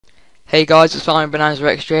Hey guys, it's Simon Bonanza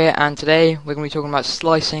Extra here, and today we're going to be talking about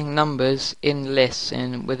slicing numbers in lists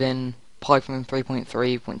within Python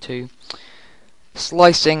 3.3.2.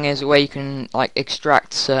 Slicing is a way you can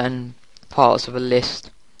extract certain parts of a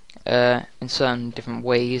list in certain different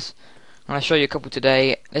ways. And I'll show you a couple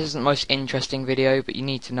today. This isn't the most interesting video, but you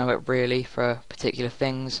need to know it really for particular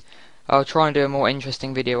things. I'll try and do a more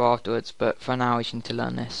interesting video afterwards, but for now you just need to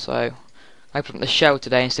learn this. So I put up the shell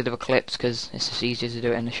today instead of Eclipse because it's just easier to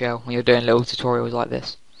do it in the shell when you're doing little tutorials like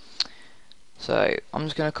this. So I'm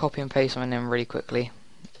just going to copy and paste something in really quickly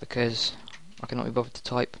because I cannot be bothered to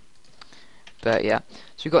type. But yeah,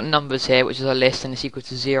 so we've got numbers here, which is a list, and it's equal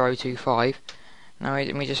to 0 to 5. Now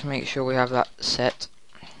let me just make sure we have that set.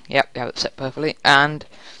 Yep, we have it set perfectly. And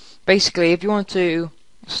basically, if you want to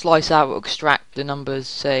slice out or extract the numbers,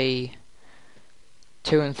 say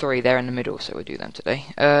 2 and 3, they're in the middle, so we'll do them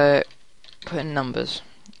today. Put in numbers,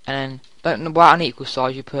 and then about an equal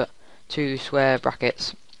size you put 2 square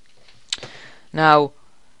brackets. Now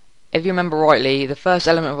if you remember rightly, the first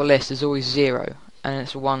element of a list is always 0, and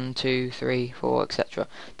it's 1, 2, 3, 4, etc.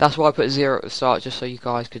 That's why I put 0 at the start, just so you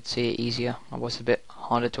guys could see it easier. Otherwise it's a bit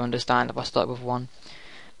harder to understand if I start with 1.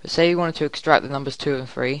 But say you wanted to extract the numbers 2 and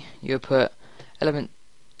 3, you would put element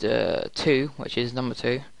 2, which is number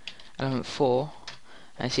 2, element 4,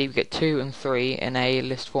 and see we get 2 and 3 in a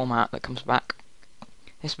list format that comes back.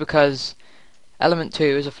 It's because element 2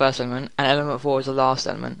 is the first element and element 4 is the last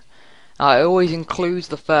element. Now it always includes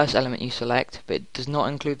the first element you select, but it does not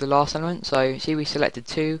include the last element. So see, we selected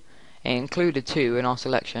 2, it included 2 in our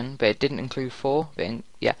selection, but it didn't include 4.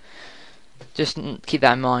 Yeah, just keep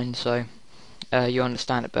that in mind so you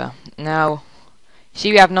understand it better. Now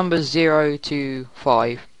see, we have numbers 0 to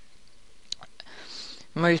 5.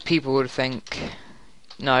 Most people would think,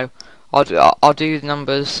 no, I'll do the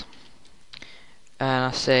numbers, and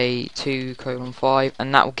I say 2 colon 5,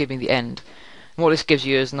 and that will give me the end. And what this gives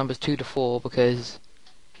you is numbers 2 to 4, because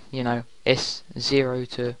you know it's 0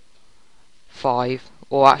 to 5,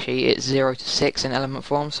 or actually it's 0 to 6 in element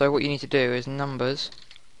form. So what you need to do is numbers,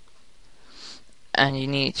 and you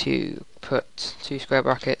need to put 2 square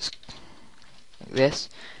brackets like this,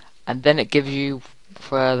 and then it gives you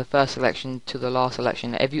for the first selection to the last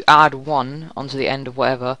selection. If you add 1 onto the end of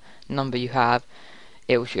whatever number you have,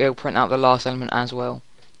 it will print out the last element as well.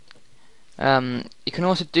 You can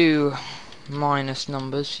also do minus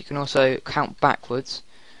numbers. You can also count backwards.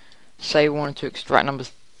 Say we wanted to extract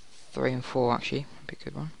numbers 3 and 4, actually, that'd be a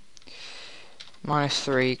good one. Minus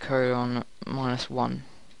 3 colon minus 1.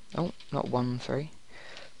 Oh, not 1, 3.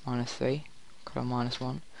 Minus 3 colon minus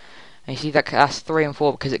 1. And you see that's 3 and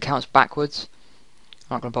 4 because it counts backwards.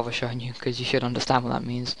 I'm not going to bother showing you because you should understand what that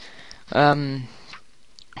means.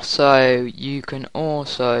 So you can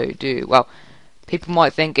also do, well, people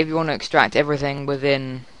might think if you want to extract everything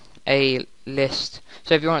within a list,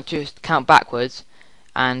 so if you want to just count backwards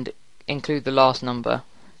and include the last number,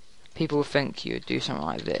 people will think you would do something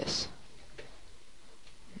like this.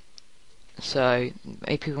 So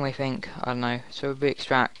people may think, I don't know, so we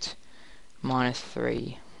extract minus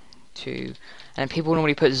 3, 2, and people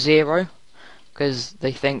normally put 0 because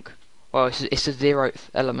they think, well, it's the 0th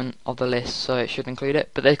element of the list, so it should include it,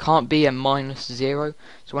 but there can't be a minus 0.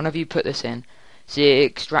 So whenever you put this in, see, it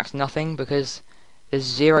extracts nothing because the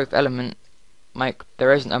 0th element,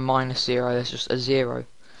 there isn't a minus 0, there's just a 0.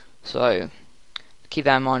 So keep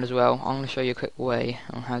that in mind as well. I'm going to show you a quick way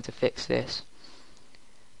on how to fix this.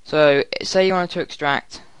 So say you wanted to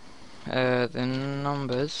extract the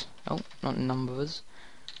numbers, numbers,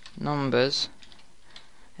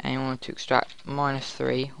 and you want to extract minus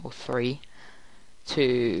 3 or 3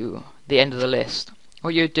 to the end of the list.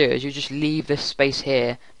 What you would do is you just leave this space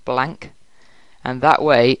here blank, and that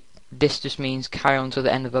way this just means carry on to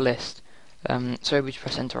the end of the list. So we just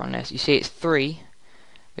press enter on this. You see it's 3,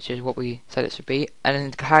 which is what we said it should be, and then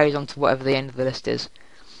it carries on to whatever the end of the list is.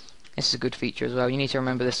 This is a good feature as well. You need to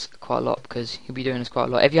remember this quite a lot because you'll be doing this quite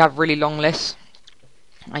a lot. If you have really long lists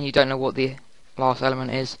and you don't know what the last element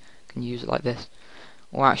is, you can use it like this.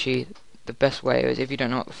 Or actually, the best way is if you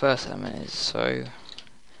don't know what the first element is. So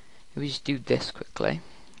we just do this quickly.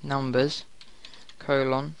 Numbers,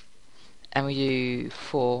 colon, and we do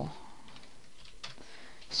 4.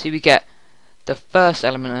 See, we get the first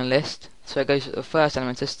element in the list. So it goes to the first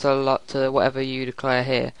element to whatever you declare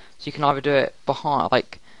here. So you can either do it behind,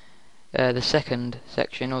 the second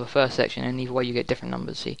section or the first section, and either way you get different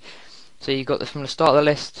numbers. See, so you got this from the start of the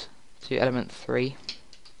list to element 3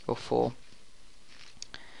 or 4.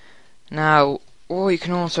 Now, what you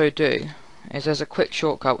can also do is there's a quick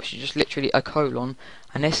shortcut which is just literally a colon,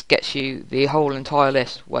 and this gets you the whole entire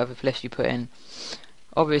list, whatever list you put in.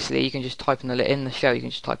 Obviously, you can just type in in the shell. You can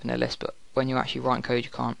just type in the list, but when you actually write code,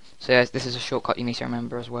 you can't. So this is a shortcut you need to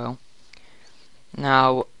remember as well.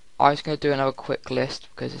 Now, I was going to do another quick list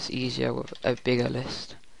because it's easier with a bigger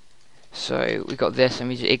list. So we got this,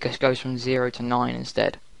 and it just goes from 0 to 9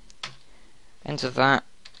 instead. Enter that.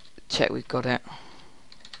 Check we've got it.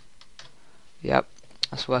 Yep,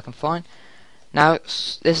 that's working fine. Now,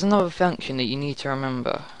 there's another function that you need to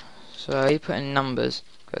remember. So you put in numbers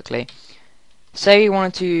quickly. Say we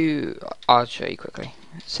wanted to, I'll show you quickly.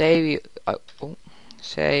 Say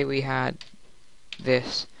we had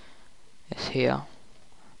this here.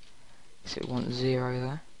 So we want 0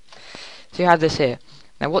 there. So you had this here.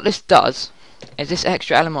 Now what this does is this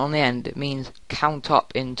extra element on the end, it means count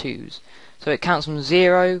up in 2s. So it counts from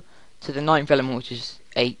 0 to the 9th element, which is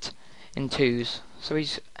 8, in 2s. So we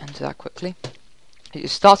just enter that quickly. It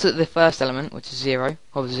starts at the first element, which is 0,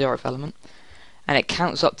 or the 0th element, and it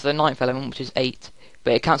counts up to the 9th element, which is 8,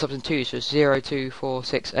 but it counts up in 2s, so it's 0, 2, 4,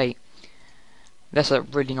 6, 8. That's a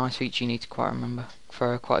really nice feature you need to quite remember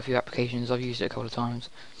for quite a few applications. I've used it a couple of times.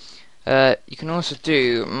 You can also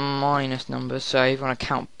do minus numbers, so if you want to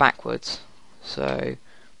count backwards. So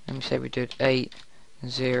let me say we did 8,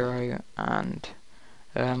 0, and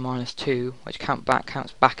minus 2, which counts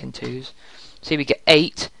back in 2s. See, we get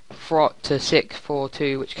 8 to 6, 4,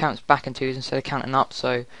 2, which counts back in 2s instead of counting up.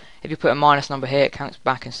 So if you put a minus number here, it counts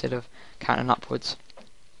back instead of counting upwards.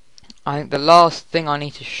 I think the last thing I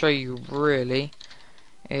need to show you really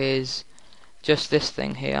is just this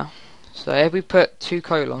thing here. So if we put 2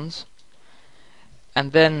 colons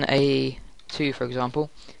and then a 2, for example,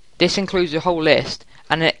 this includes the whole list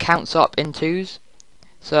and it counts up in 2s.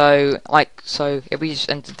 So if we just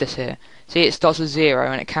entered this here, see, it starts with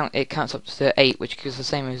 0 and it counts up to 8, which gives the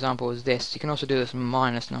same example as this. You can also do this with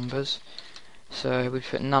minus numbers. So we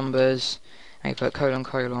put numbers and you put colon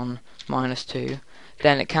colon minus 2,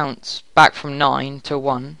 then it counts back from 9 to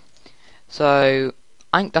 1. So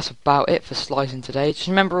I think that's about it for slicing today. Just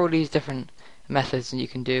remember all these different methods that you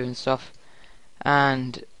can do and stuff,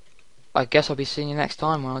 and I guess I'll be seeing you next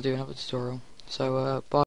time when I do another tutorial. So bye.